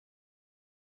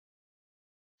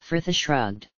 Fritha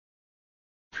shrugged.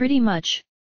 Pretty much.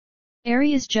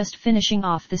 Ari is just finishing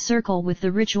off the circle with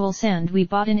the ritual sand we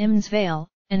bought in Imn's Vale,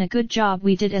 and a good job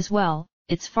we did as well.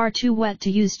 It's far too wet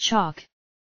to use chalk.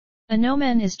 A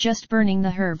gnomon is just burning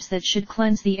the herbs that should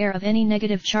cleanse the air of any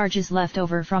negative charges left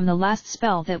over from the last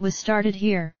spell that was started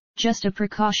here, just a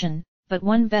precaution, but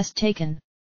one best taken.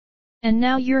 And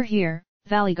now you're here,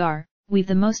 Valigar, we've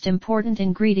the most important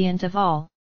ingredient of all.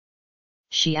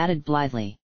 She added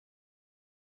blithely.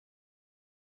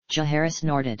 Jahara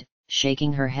snorted,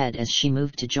 shaking her head as she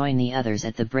moved to join the others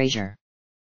at the brazier.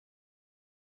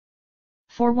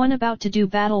 For one about to do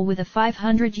battle with a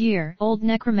 500-year-old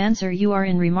necromancer you are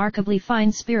in remarkably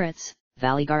fine spirits,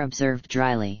 Valigar observed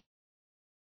dryly.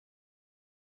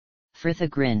 Fritha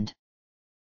grinned.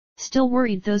 Still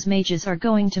worried those mages are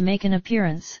going to make an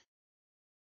appearance.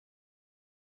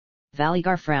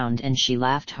 Valigar frowned and she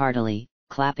laughed heartily,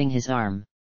 clapping his arm.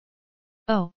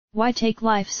 Oh, why take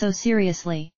life so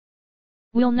seriously?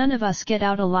 Will none of us get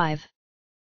out alive?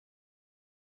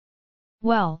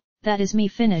 Well, that is me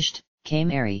finished,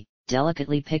 came Ari,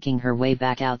 delicately picking her way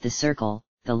back out the circle,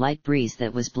 the light breeze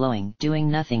that was blowing doing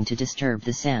nothing to disturb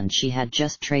the sand she had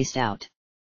just traced out.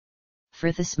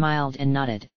 Fritha smiled and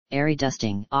nodded, Ari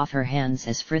dusting off her hands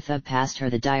as Fritha passed her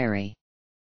the diary.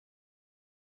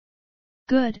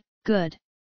 Good, good.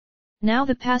 Now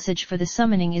the passage for the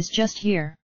summoning is just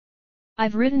here.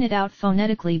 I've written it out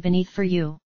phonetically beneath for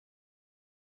you.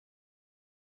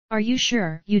 Are you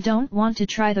sure you don't want to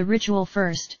try the ritual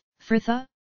first, Fritha?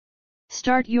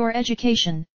 Start your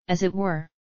education, as it were.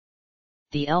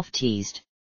 The elf teased.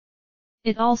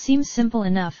 It all seems simple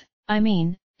enough, I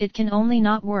mean, it can only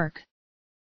not work.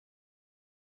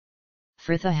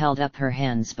 Fritha held up her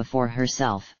hands before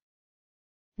herself.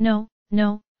 No,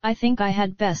 I think I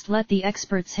had best let the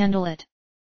experts handle it.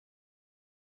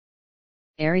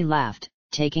 Ari laughed,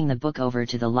 taking the book over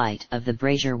to the light of the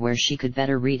brazier where she could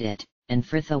better read it, and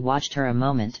Fritha watched her a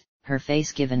moment, her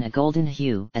face given a golden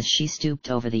hue as she stooped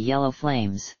over the yellow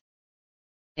flames.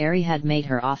 Ari had made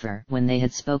her offer when they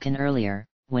had spoken earlier,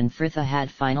 When Fritha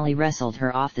had finally wrestled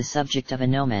her off the subject of a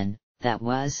gnomon, that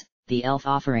was, the elf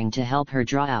offering to help her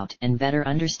draw out and better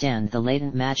understand the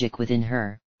latent magic within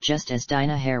her, just as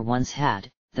Dinah Hare once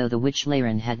had, though the witch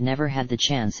Laren had never had the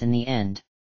chance in the end.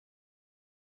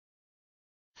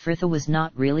 Fritha was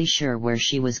not really sure where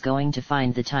she was going to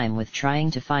find the time with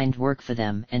trying to find work for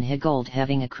them and Higold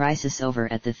having a crisis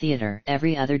over at the theatre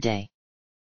every other day.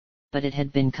 But it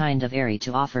had been kind of airy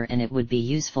to offer and it would be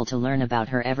useful to learn about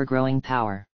her ever-growing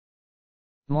power.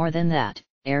 More than that,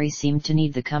 Airy seemed to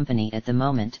need the company at the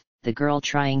moment, the girl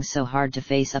trying so hard to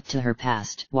face up to her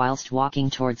past whilst walking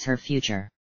towards her future.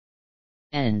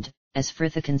 And, as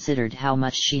Fritha considered how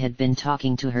much she had been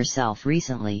talking to herself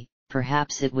recently,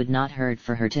 perhaps it would not hurt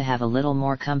for her to have a little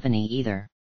more company either.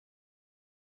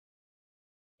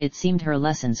 It seemed her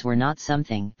lessons were not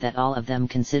something that all of them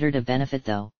considered a benefit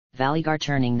though, Valigar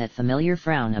turning that familiar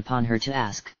frown upon her to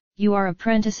ask, "You are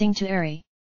apprenticing to Airy?"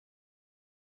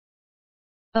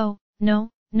 "Oh,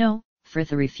 no,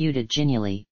 Fritha refuted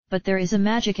genially, but there is a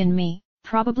magic in me,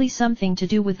 probably something to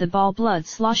do with the ball blood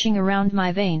sloshing around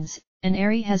my veins, and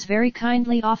Airy has very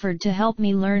kindly offered to help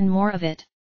me learn more of it."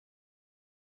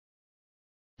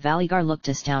 Valigar looked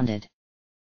astounded.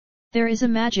 "There is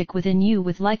a magic within you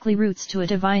with likely roots to a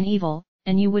divine evil,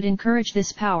 and you would encourage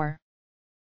this power."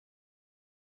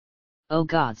 Oh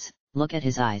gods, look at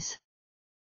his eyes.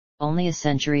 Only a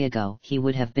century ago he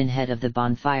would have been head of the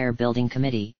bonfire building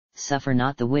committee, suffer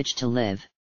not the witch to live.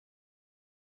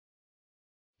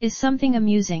 "Is something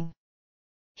amusing?"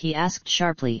 he asked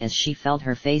sharply as she felt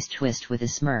her face twist with a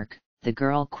smirk, the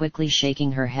girl quickly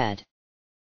shaking her head.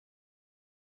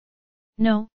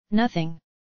 "No, nothing.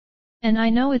 And I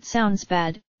know it sounds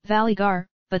bad, Valigar,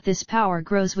 but this power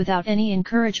grows without any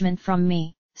encouragement from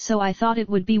me, so I thought it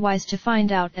would be wise to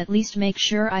find out, at least make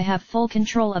sure I have full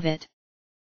control of it."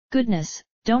 "Goodness,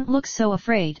 don't look so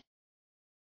afraid."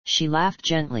 She laughed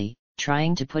gently,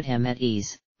 trying to put him at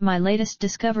ease. "My latest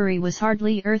discovery was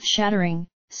hardly earth-shattering,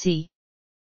 see?"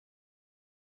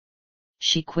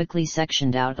 She quickly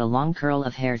sectioned out a long curl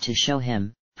of hair to show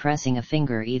him, pressing a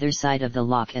finger either side of the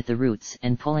lock at the roots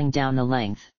and pulling down the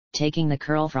length, taking the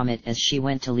curl from it as she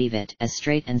went to leave it as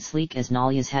straight and sleek as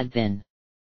Nalia's had been.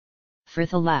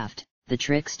 Fritha laughed, the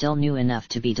trick still new enough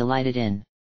to be delighted in.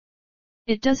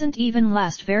 "It doesn't even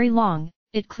last very long,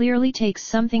 it clearly takes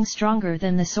something stronger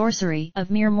than the sorcery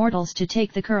of mere mortals to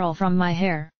take the curl from my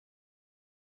hair."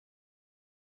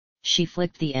 She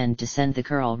flicked the end to send the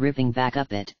curl ripping back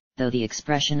up it, though the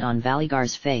expression on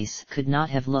Valigar's face could not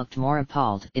have looked more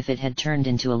appalled if it had turned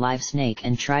into a live snake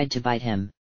and tried to bite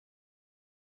him.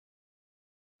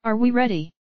 "Are we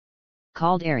ready?"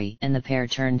 called Airy, and the pair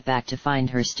turned back to find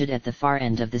her stood at the far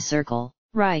end of the circle.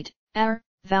 "Right,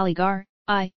 Valigar,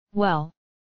 well.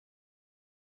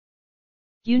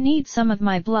 You need some of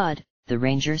my blood," the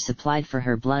ranger supplied for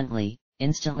her bluntly,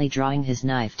 instantly drawing his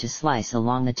knife to slice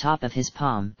along the top of his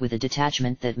palm with a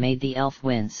detachment that made the elf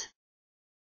wince.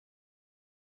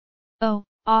 "Oh,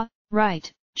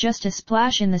 right, just a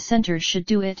splash in the center should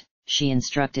do it," she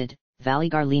instructed,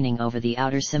 Valigar leaning over the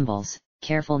outer symbols,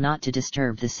 careful not to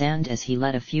disturb the sand as he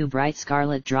let a few bright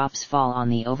scarlet drops fall on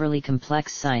the overly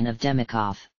complex sign of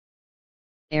Demikov.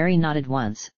 Airy nodded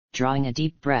once, drawing a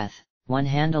deep breath, one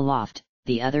hand aloft,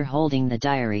 the other holding the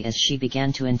diary as she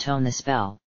began to intone the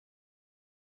spell.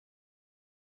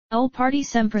 "Ul party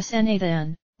sempris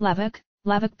enathan, lavak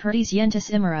pertis yentis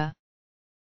imera."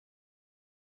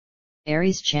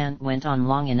 Airy's chant went on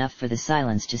long enough for the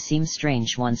silence to seem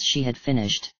strange once she had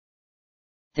finished.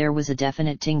 There was a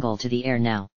definite tingle to the air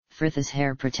now, Fritha's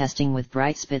hair protesting with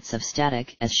bright spits of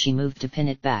static as she moved to pin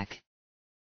it back.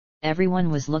 Everyone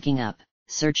was looking up,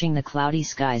 searching the cloudy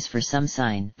skies for some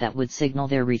sign that would signal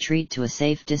their retreat to a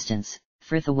safe distance,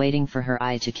 Fritha waiting for her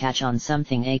eye to catch on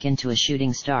something akin to a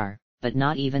shooting star, but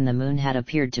not even the moon had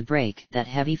appeared to break that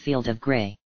heavy field of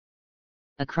grey.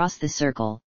 Across the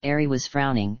circle, Airy was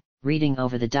frowning, reading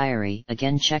over the diary,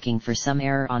 again checking for some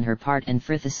error on her part, and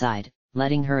Fritha sighed,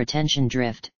 letting her attention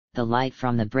drift, the light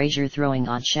from the brazier throwing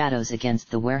odd shadows against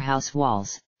the warehouse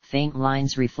walls, faint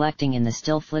lines reflecting in the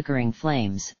still flickering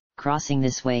flames, crossing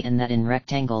this way and that in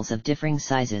rectangles of differing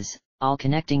sizes, all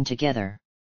connecting together.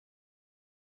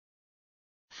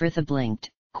 Fritha blinked,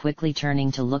 quickly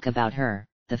turning to look about her,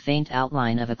 the faint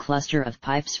outline of a cluster of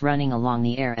pipes running along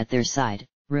the air at their side,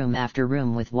 room after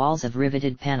room with walls of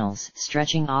riveted panels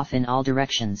stretching off in all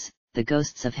directions, the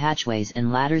ghosts of hatchways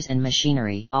and ladders and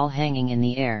machinery all hanging in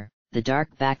the air, the dark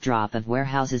backdrop of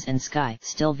warehouses and sky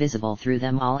still visible through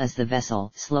them all as the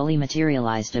vessel slowly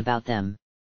materialized about them.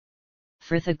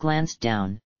 Fritha glanced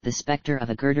down, the specter of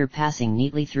a girder passing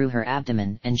neatly through her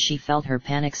abdomen, and she felt her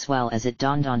panic swell as it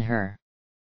dawned on her.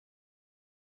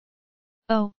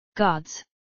 Oh, gods!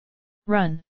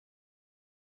 Run!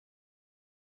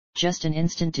 Just an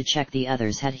instant to check the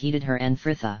others had heeded her, and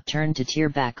Fritha turned to tear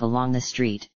back along the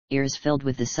street, ears filled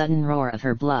with the sudden roar of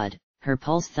her blood, her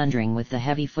pulse thundering with the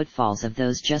heavy footfalls of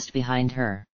those just behind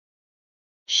her.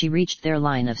 She reached their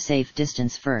line of safe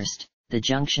distance first, the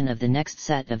junction of the next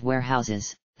set of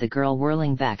warehouses, the girl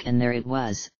whirling back, and there it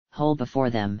was, whole before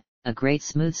them, a great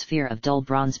smooth sphere of dull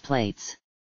bronze plates.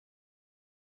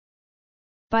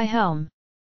 By helm!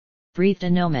 Breathed a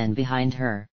Noman behind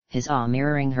her, his awe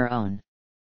mirroring her own.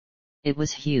 It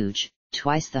was huge,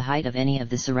 twice the height of any of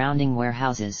the surrounding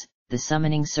warehouses, the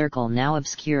summoning circle now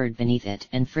obscured beneath it,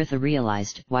 and Fritha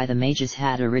realized why the mages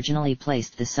had originally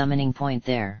placed the summoning point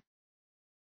there.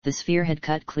 The sphere had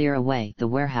cut clear away the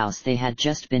warehouse they had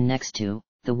just been next to,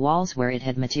 the walls where it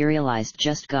had materialized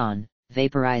just gone,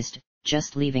 vaporized,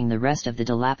 just leaving the rest of the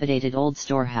dilapidated old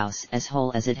storehouse as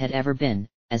whole as it had ever been,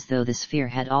 as though the sphere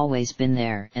had always been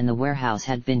there and the warehouse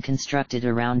had been constructed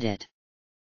around it.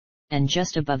 And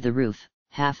just above the roof,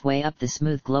 halfway up the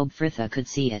smooth globe, Fritha could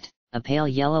see it, a pale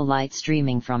yellow light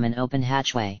streaming from an open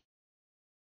hatchway.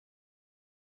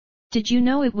 Did you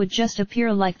know it would just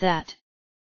appear like that?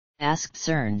 Asked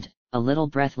Cernde, a little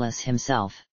breathless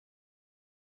himself.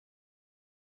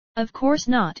 Of course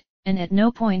not, and at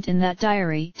no point in that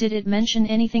diary did it mention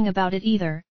anything about it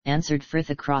either, answered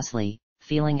Fritha crossly,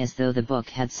 feeling as though the book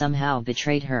had somehow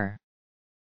betrayed her.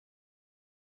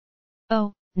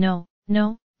 Oh, no,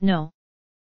 no, no.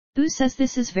 Who says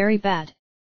this is very bad?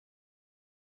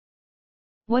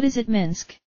 What is it,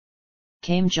 Minsk?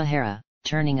 Came Jahara,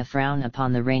 turning a frown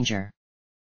upon the ranger.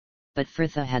 But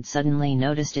Fritha had suddenly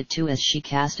noticed it too as she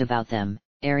cast about them.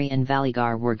 Ari and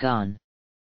Valigar were gone.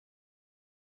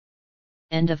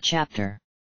 End of chapter.